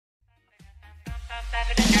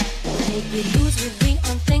Make you lose with the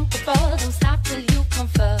unthinkable. Don't stop till you come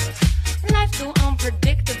first. Life's too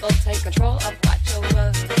unpredictable. Take control of what you're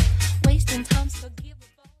worth. Wasting time's forgivable.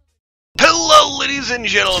 Hello, ladies and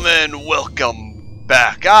gentlemen. Welcome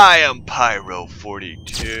back. I am Pyro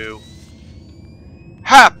 42.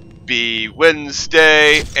 Happy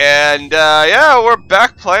Wednesday, and yeah, we're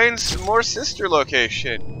back playing some more Sister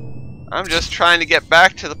Location. I'm just trying to get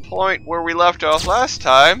back to the point where we left off last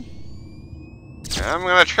time. I'm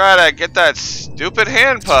gonna try to get that stupid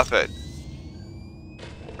hand puppet.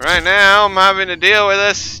 Right now, I'm having to deal with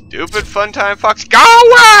this stupid Funtime Foxy. Go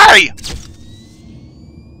away!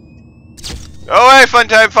 Go away,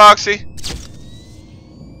 Funtime Foxy.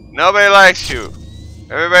 Nobody likes you.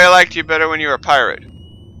 Everybody liked you better when you were a pirate.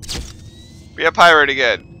 Be a pirate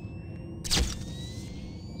again.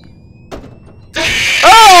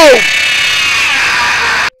 Oh!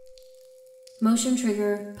 Motion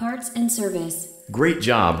trigger, parts and service. Great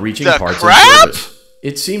job reaching The parts crap? and service.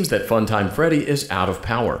 It seems that Funtime Freddy is out of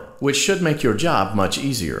power, which should make your job much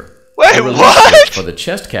easier. Wait, The release what? switch for the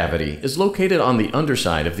chest cavity is located on the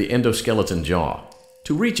underside of the endoskeleton jaw.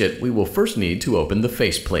 To reach it, we will first need to open the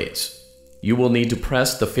face plates. You will need to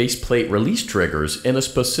press the faceplate release triggers in a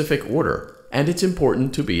specific order, and it's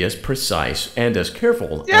important to be as precise and as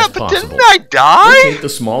careful Yeah, as but possible. didn't I die? Locate the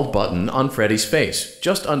small button on Freddy's face,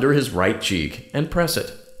 just under his right cheek, and press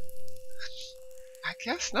it. I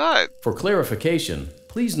guess not. For clarification,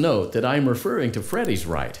 please note that I am referring to Freddy's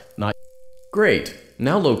right, not... Great.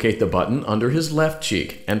 Now locate the button under his left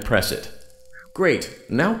cheek and press it. Great.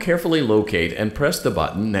 Now carefully locate and press the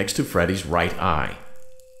button next to Freddy's right eye.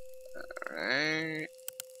 Alright.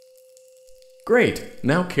 Great.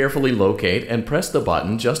 Now carefully locate and press the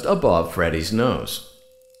button just above Freddy's nose.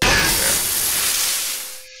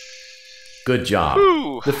 Good job.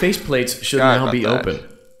 Whew. The faceplates should Sorry now about be that. open.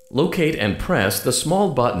 Locate and press the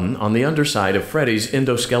small button on the underside of Freddy's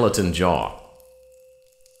endoskeleton jaw.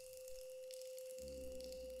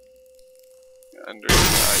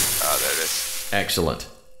 Underside. Oh, there it is. Excellent.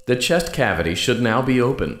 The chest cavity should now be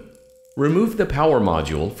open. Remove the power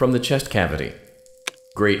module from the chest cavity.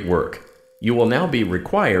 Great work. You will now be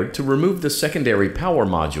required to remove the secondary power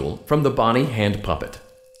module from the Bonnie hand puppet.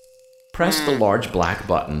 Press the large black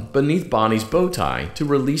button beneath Bonnie's bow tie to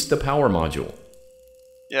release the power module.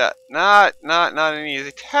 Yeah, not an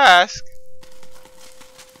easy task.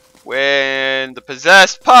 When the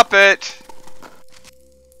possessed puppet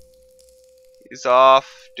is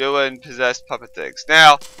off doing possessed puppet things.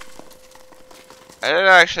 Now, I didn't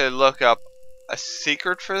actually look up a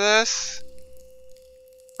secret for this,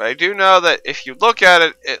 but I do know that if you look at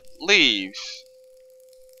it, it leaves.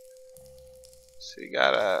 So you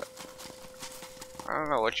gotta... I don't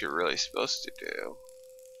know what you're really supposed to do.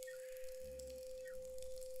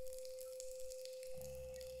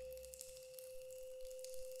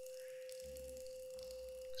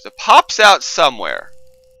 It pops out somewhere.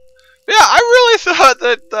 Yeah, I really thought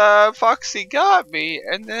that Foxy got me,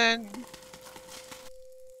 and then...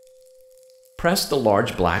 Press the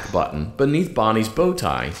large black button beneath Bonnie's bow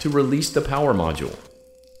tie to release the power module.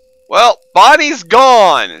 Well, Bonnie's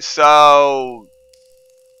gone, so...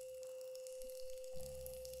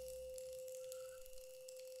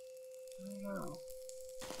 I don't know.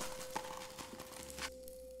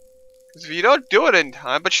 Because if you don't do it in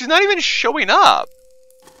time, but she's not even showing up.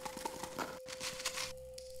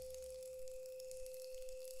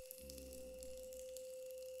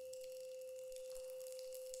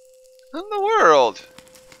 What in the world?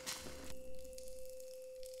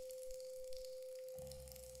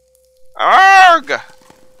 Arg! I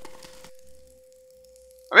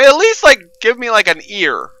mean, at least, like, give me, like, an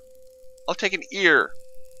ear. I'll take an ear.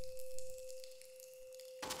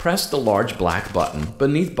 Press the large black button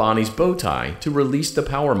beneath Bonnie's bow tie to release the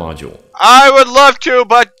power module. I would love to,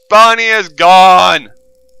 but Bonnie is gone.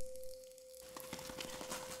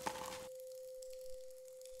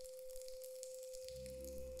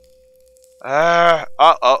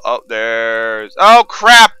 There's... Oh,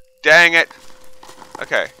 crap! Dang it.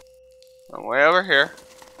 Okay. I'm way over here.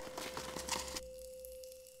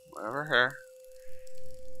 Way over here.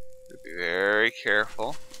 Be very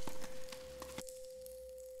careful.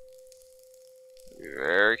 Be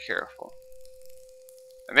very careful.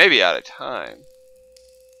 I may be out of time.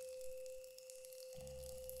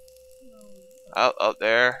 Oh,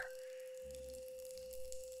 there.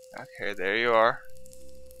 Okay, there you are.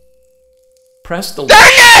 Press the... Dang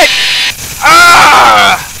it!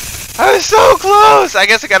 Ah! I was so close! I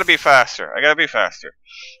guess I gotta be faster. I gotta be faster.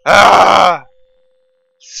 Ah!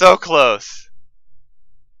 So close.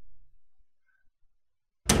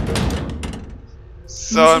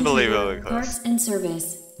 So Motion unbelievably trigger, close. parts and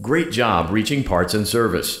service. Great job reaching parts and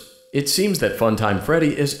service. It seems that Funtime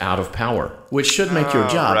Freddy is out of power, which should make your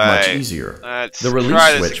job much easier. Let's The try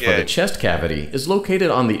release this switch for again. the chest cavity is located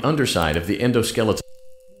on the underside of the endoskeleton.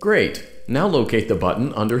 Great. Now locate the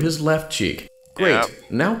button under his left cheek. Great. Yep.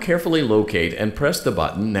 Now carefully locate and press the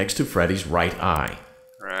button next to Freddy's right eye.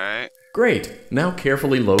 Right. Great. Now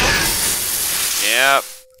carefully locate. Yep.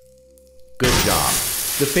 Good job.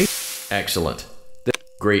 The face. Excellent.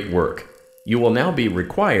 Great work. You will now be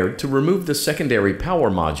required to remove the secondary power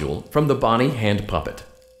module from the Bonnie hand puppet.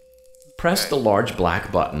 Press the large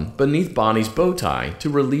black button beneath Bonnie's bow tie to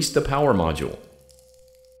release the power module.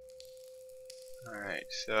 Alright,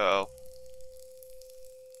 so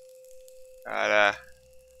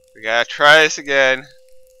we gotta try this again.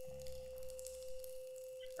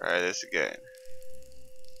 Try this again.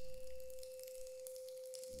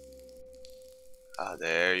 Ah,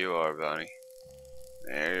 there you are, Bonnie.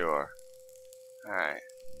 There you are. Alright.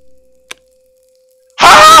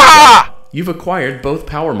 Ha! You've acquired both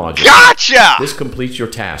power modules. Gotcha! This completes your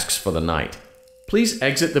tasks for the night. Please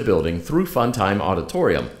exit the building through Funtime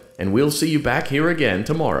Auditorium, and we'll see you back here again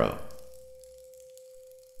tomorrow.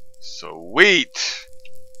 Sweet!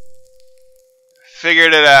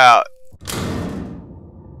 Figured it out.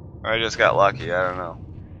 Or I just got lucky, I don't know.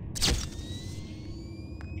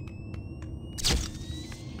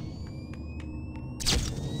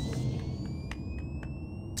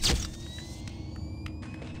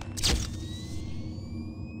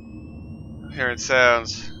 I'm hearing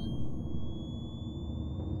sounds.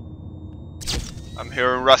 I'm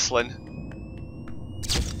hearing rustling.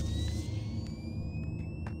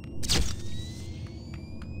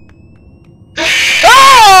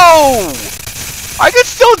 Oh! I could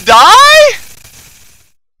still die?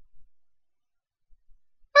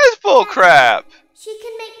 That's bull crap. She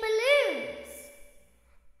can make balloons.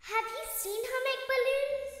 Have you seen her make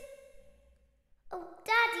balloons? Oh,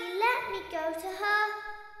 Daddy, let me go to her.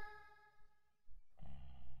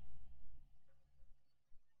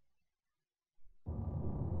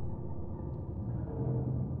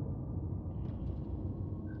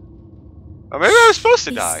 Or maybe I was supposed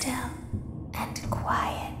to Be die. still and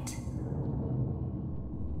quiet.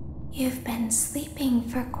 You've been sleeping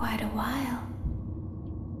for quite a while.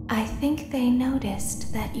 I think they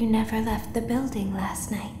noticed that you never left the building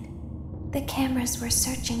last night. The cameras were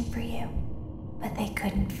searching for you, but they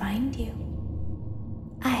couldn't find you.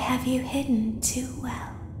 I have you hidden too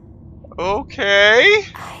well. Okay.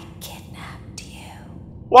 I kidnapped you.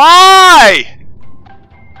 Why?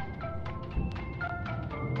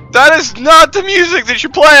 That is not the music that you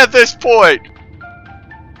play at this point.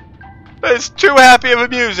 That is too happy of a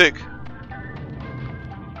music.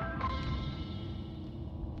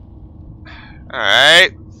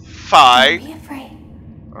 Alright, fine. Don't be afraid.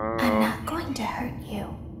 I'm not going to hurt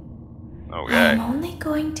you. Okay. I'm only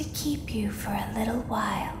going to keep you for a little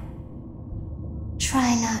while.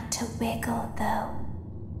 Try not to wiggle, though.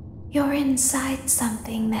 You're inside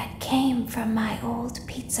something that came from my old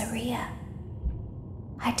pizzeria.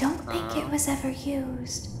 I don't think it was ever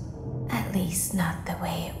used. At least not the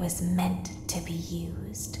way it was meant to be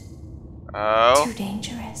used. Oh. Too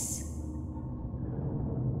dangerous.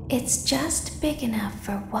 It's just big enough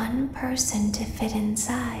for one person to fit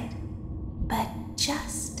inside, but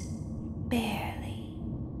just barely.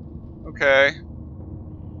 Okay.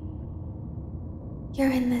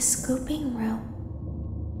 You're in the scooping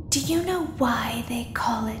room. Do you know why they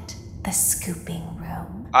call it the scooping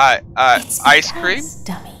room? It's ice cream? because,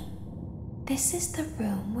 dummy, this is the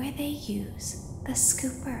room where they use the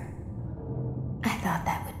scooper. I thought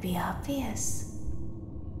that would be obvious.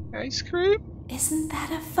 Ice cream? Isn't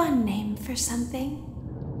that a fun name for something?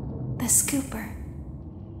 The scooper.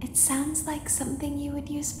 It sounds like something you would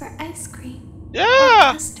use for ice cream.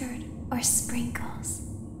 Yeah! Or custard or sprinkles.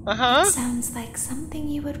 Uh-huh. It sounds like something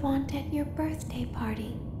you would want at your birthday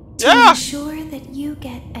party. To Yeah! ensure that you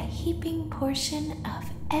get a heaping portion of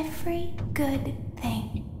every good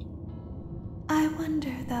thing. I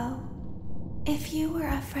wonder, though, if you were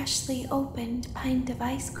a freshly opened pint of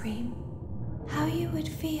ice cream, how you would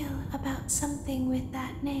feel about something with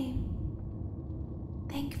that name.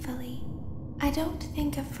 Thankfully, I don't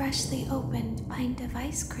think a freshly opened pint of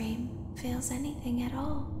ice cream feels anything at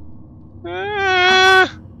all.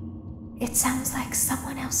 It sounds like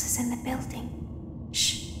someone else is in the building.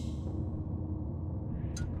 Shh.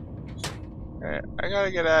 Alright, I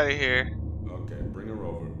gotta get out of here. Okay, bring her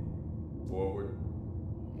over. Forward.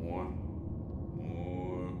 One.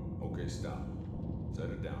 More. Okay, stop. Set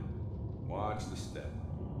her down. Watch the step.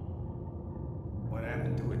 What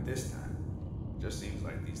happened to it this time? Just seems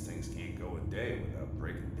like these things can't go a day without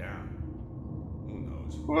breaking down. Who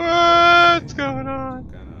knows? What's going on?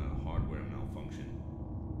 Some kind of hardware malfunction.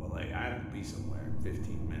 Well, hey, I have to be somewhere in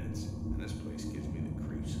 15 minutes, and this place gives me the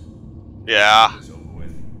creeps. Yeah. It's over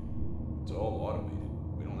with. It's all automated.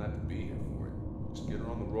 We don't have to be here for it. Just get her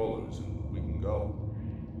on the rollers and we can go.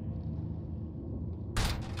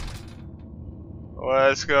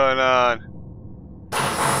 What's going on?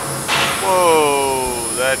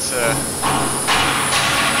 Whoa, that's a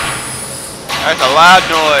loud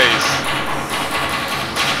noise.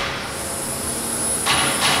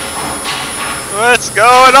 What's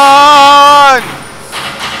going on?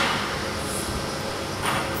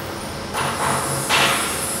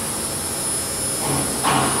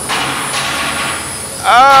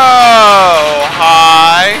 Oh,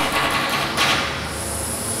 hi.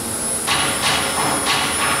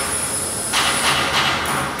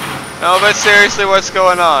 No, but seriously, what's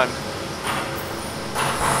going on?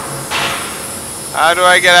 How do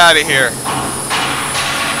I get out of here?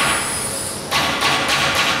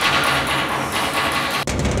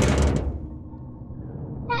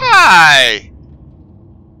 Hi!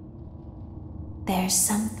 There's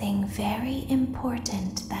something very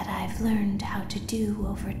important that I've learned how to do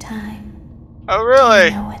over time. Oh, really?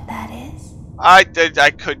 You know what that is? I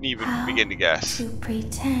couldn't even How begin to guess. to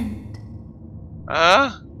pretend.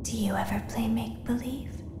 Huh? Do you ever play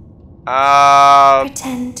make-believe?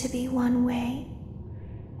 Pretend to be one way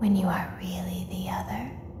when you are really the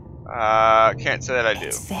other? Can't say that I do.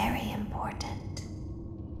 It's very important.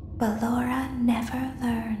 But Laura never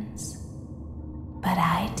learns. But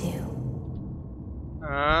I do.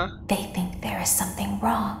 They think there is something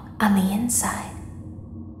wrong on the inside.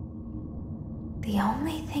 The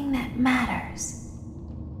only thing that matters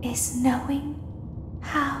is knowing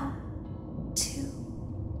how to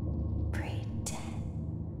pretend.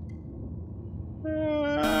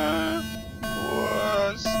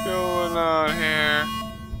 What's going on here?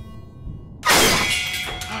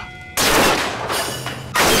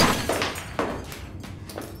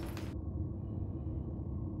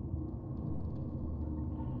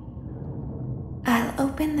 I'll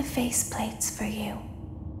open the faceplates for you.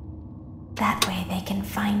 That way they can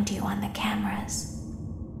find you on the cameras.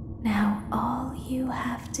 Now all you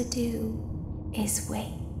have to do is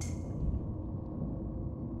wait.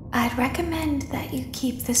 I'd recommend that you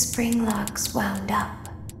keep the spring locks wound up.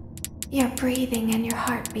 Your breathing and your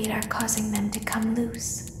heartbeat are causing them to come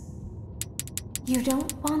loose. You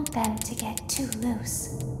don't want them to get too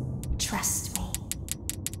loose. Trust me.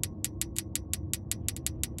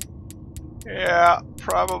 Yeah,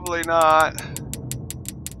 probably not.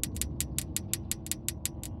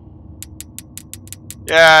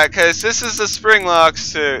 Yeah, because this is the spring lock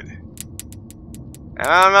suit. And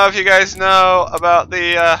I don't know if you guys know about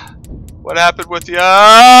the, what happened with the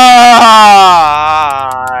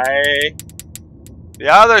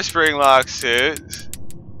other spring lock suit.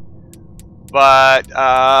 But,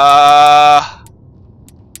 oh!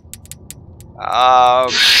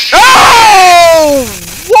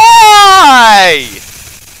 Why?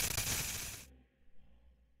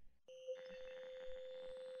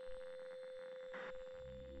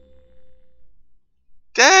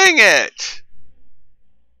 Dang it!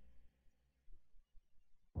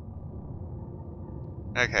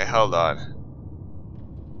 Okay, hold on.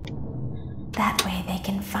 That way they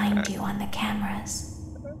can find you on the cameras.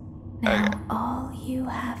 Now all you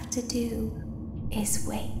have to do is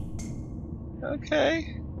wait.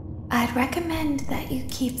 Okay. I'd recommend that you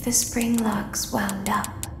keep the spring locks wound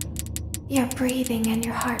up. Your breathing and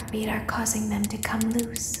your heartbeat are causing them to come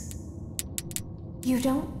loose. You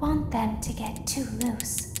don't want them to get too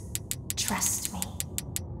loose. Trust me.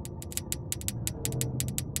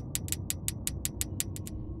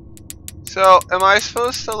 So, am I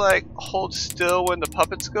supposed to, like, hold still when the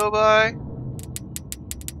puppets go by?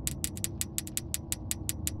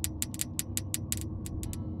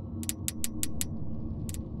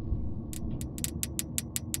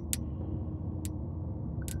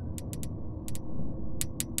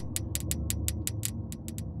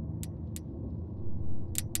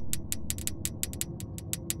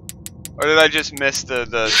 Or did I just miss the...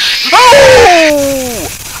 Oh!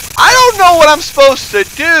 I don't know what I'm supposed to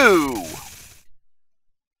do!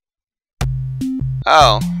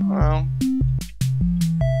 Oh, well...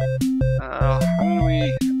 how do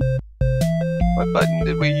we... What button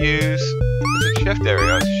did we use? Was it shift? There we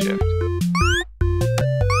go, it's shift.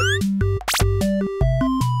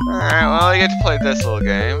 Alright, well I get to play this little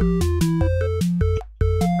game.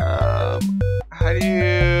 How do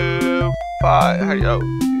you... How do you... Oh.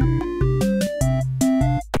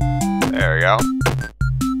 There we go.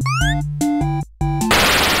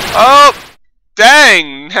 Oh!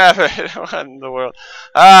 Dang! What in the world?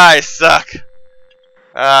 I suck.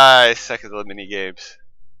 I suck at the mini games.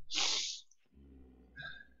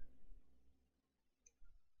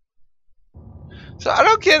 So I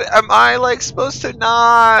don't get. Am I like supposed to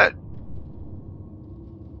not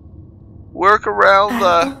work around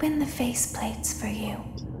I'll open the faceplates for you.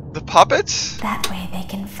 the puppets? That way they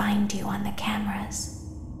can find you on the cameras.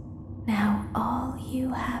 Now all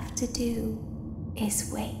you have to do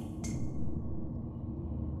is wait.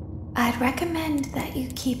 I'd recommend that you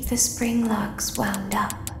keep the spring locks wound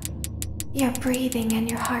up. Your breathing and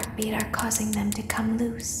your heartbeat are causing them to come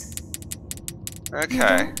loose. Okay. You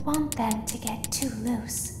don't want them to get too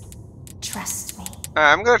loose. Trust me.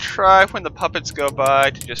 I'm gonna try when the puppets go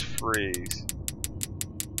by to just freeze.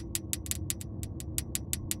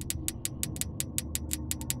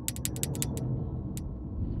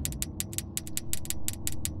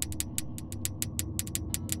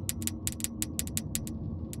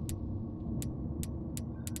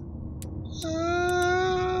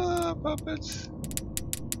 Puppets.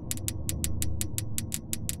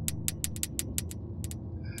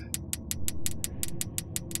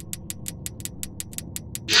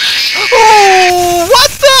 Oh,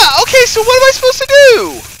 what the? Okay, so what am I supposed to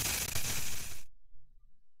do?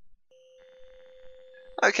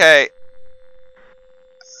 Okay.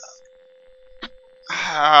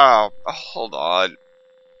 Oh, hold on.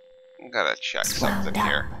 I gotta check something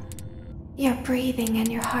here. Your breathing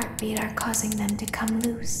and your heartbeat are causing them to come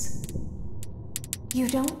loose. You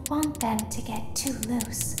don't want them to get too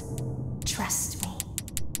loose. Trust me.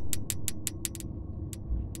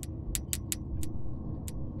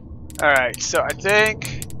 Alright, so I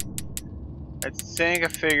think I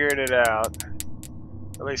figured it out.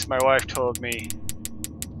 At least my wife told me.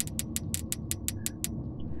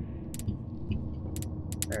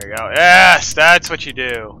 There we go. Yes, that's what you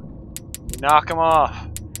do. You knock them off.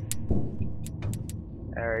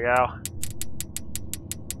 There we go.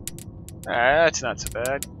 Alright, that's not so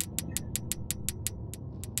bad.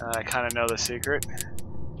 I kind of know the secret.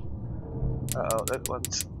 Uh-oh, that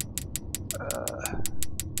one's...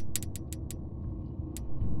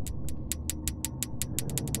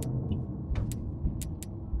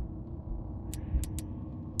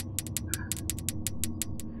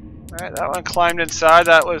 Alright, that one climbed inside.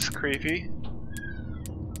 That was creepy.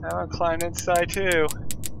 That one climbed inside too.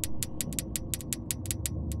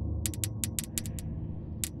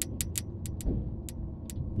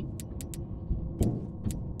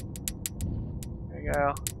 There you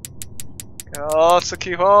go. Gotta also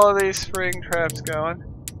keep all of these spring traps going.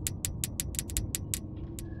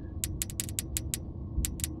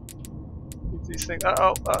 Keep these things.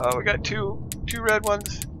 Uh oh, we got two red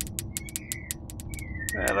ones.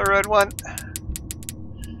 Another red one.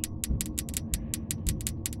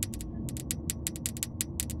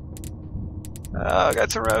 I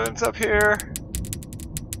got some red ones up here.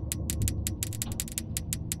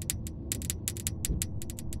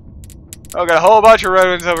 Oh, got a whole bunch of red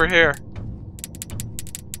ones over here.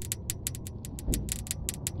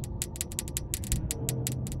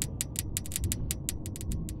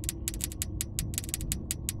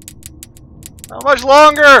 How much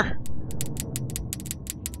longer?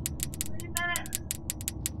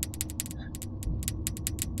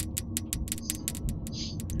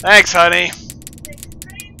 Thanks, honey.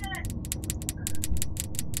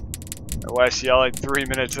 My wife's yelling 3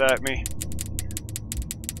 minutes at me.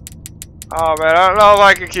 Oh man, I don't know if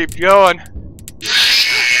I can keep going.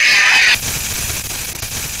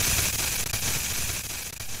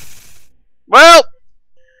 Well,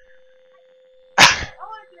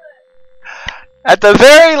 at the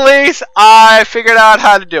very least, I figured out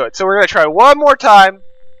how to do it. So we're gonna try one more time.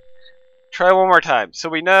 Try one more time, so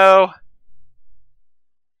we know.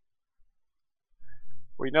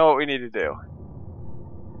 We know what we need to do.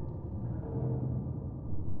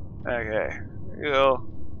 Okay. Go.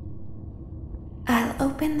 I'll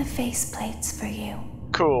open the faceplates for you.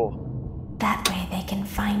 Cool. That way they can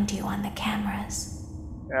find you on the cameras.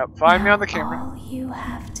 Yep, find me Now on the camera. All you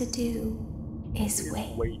have to do is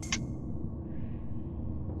wait.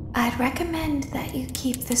 I'd recommend that you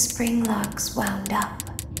keep the spring locks wound up.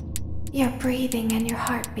 Your breathing and your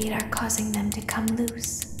heartbeat are causing them to come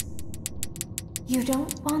loose. You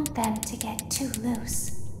don't want them to get too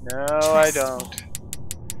loose. No, Trust I don't. me.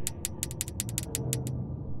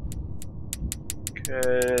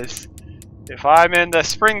 Because if I'm in the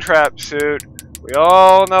Springtrap suit, we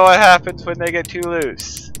all know what happens when they get too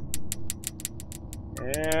loose.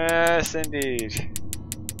 Yes, indeed.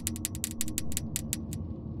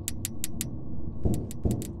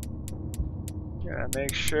 Gotta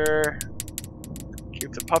make sure.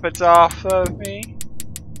 Keep the puppets off of me.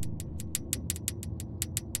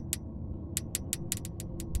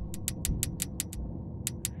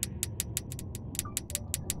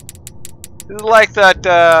 This is like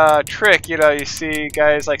that trick, you know, you see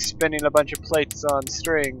guys like spinning a bunch of plates on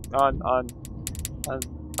string on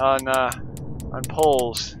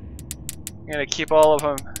poles. I'm gonna keep all of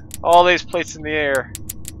them, all these plates in the air.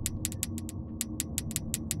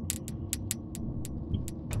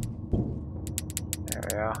 There we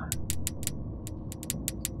go.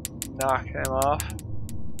 Knock him off.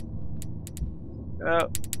 Oh.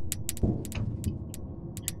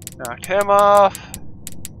 Knocked him off.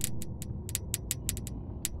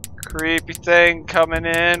 Creepy thing coming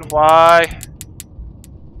in. Why?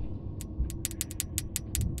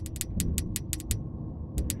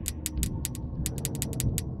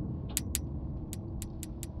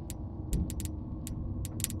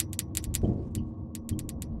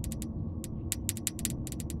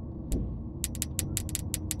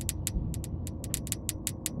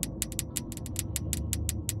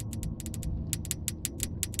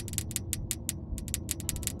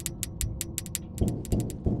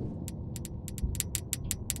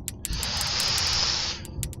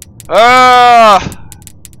 Ah!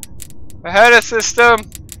 I had a system.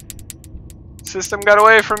 System got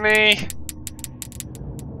away from me.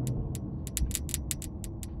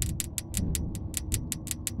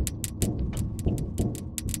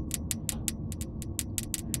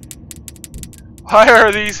 Why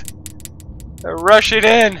are these? They're rushing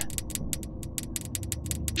in.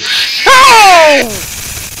 Oh!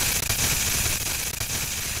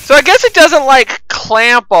 So I guess it doesn't like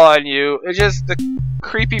clamp on you. It's just the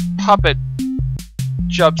creepy puppet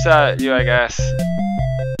jumps out at you, I guess.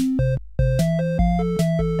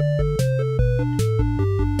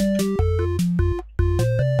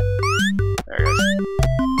 There it goes.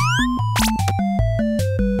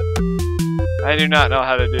 I do not know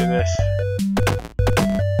how to do this.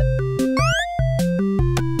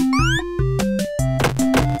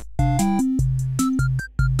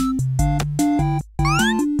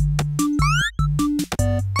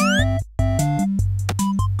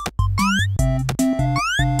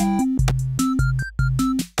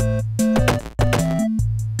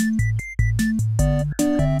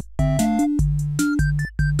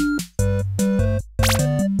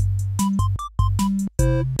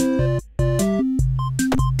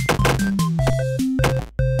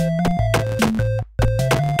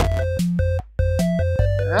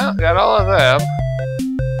 Well, got all of them.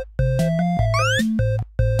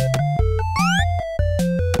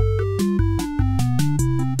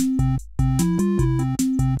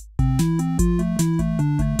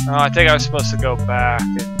 Oh, I think I was supposed to go back.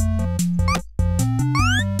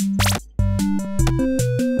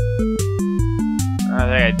 I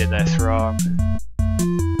think I did this wrong.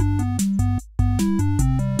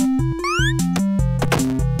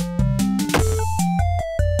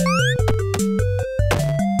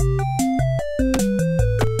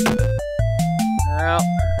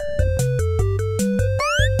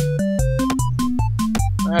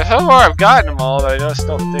 So far I've gotten them all, but I just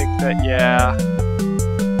don't think that, yeah.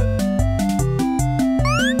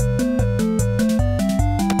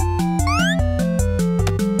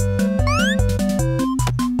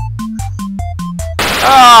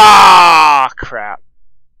 Ah, crap.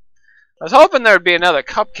 I was hoping there'd be another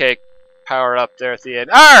cupcake power up there at the end.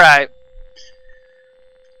 Alright.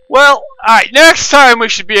 Well, alright, next time we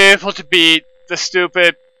should be able to beat the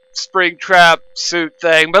stupid Springtrap suit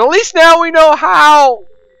thing, but at least now we know how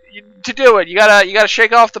to do it. You gotta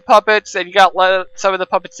shake off the puppets, and you gotta let some of the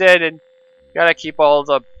puppets in, and you gotta keep all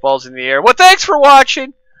the balls in the air. Well, thanks for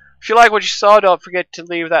watching. If you like what you saw, don't forget to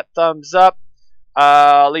leave that thumbs up.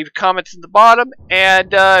 Leave comments in the bottom,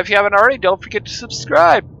 and if you haven't already, don't forget to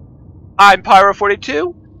subscribe. I'm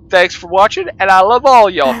Pyro42. Thanks for watching, and I love all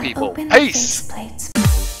y'all people. Open Peace. the faceplates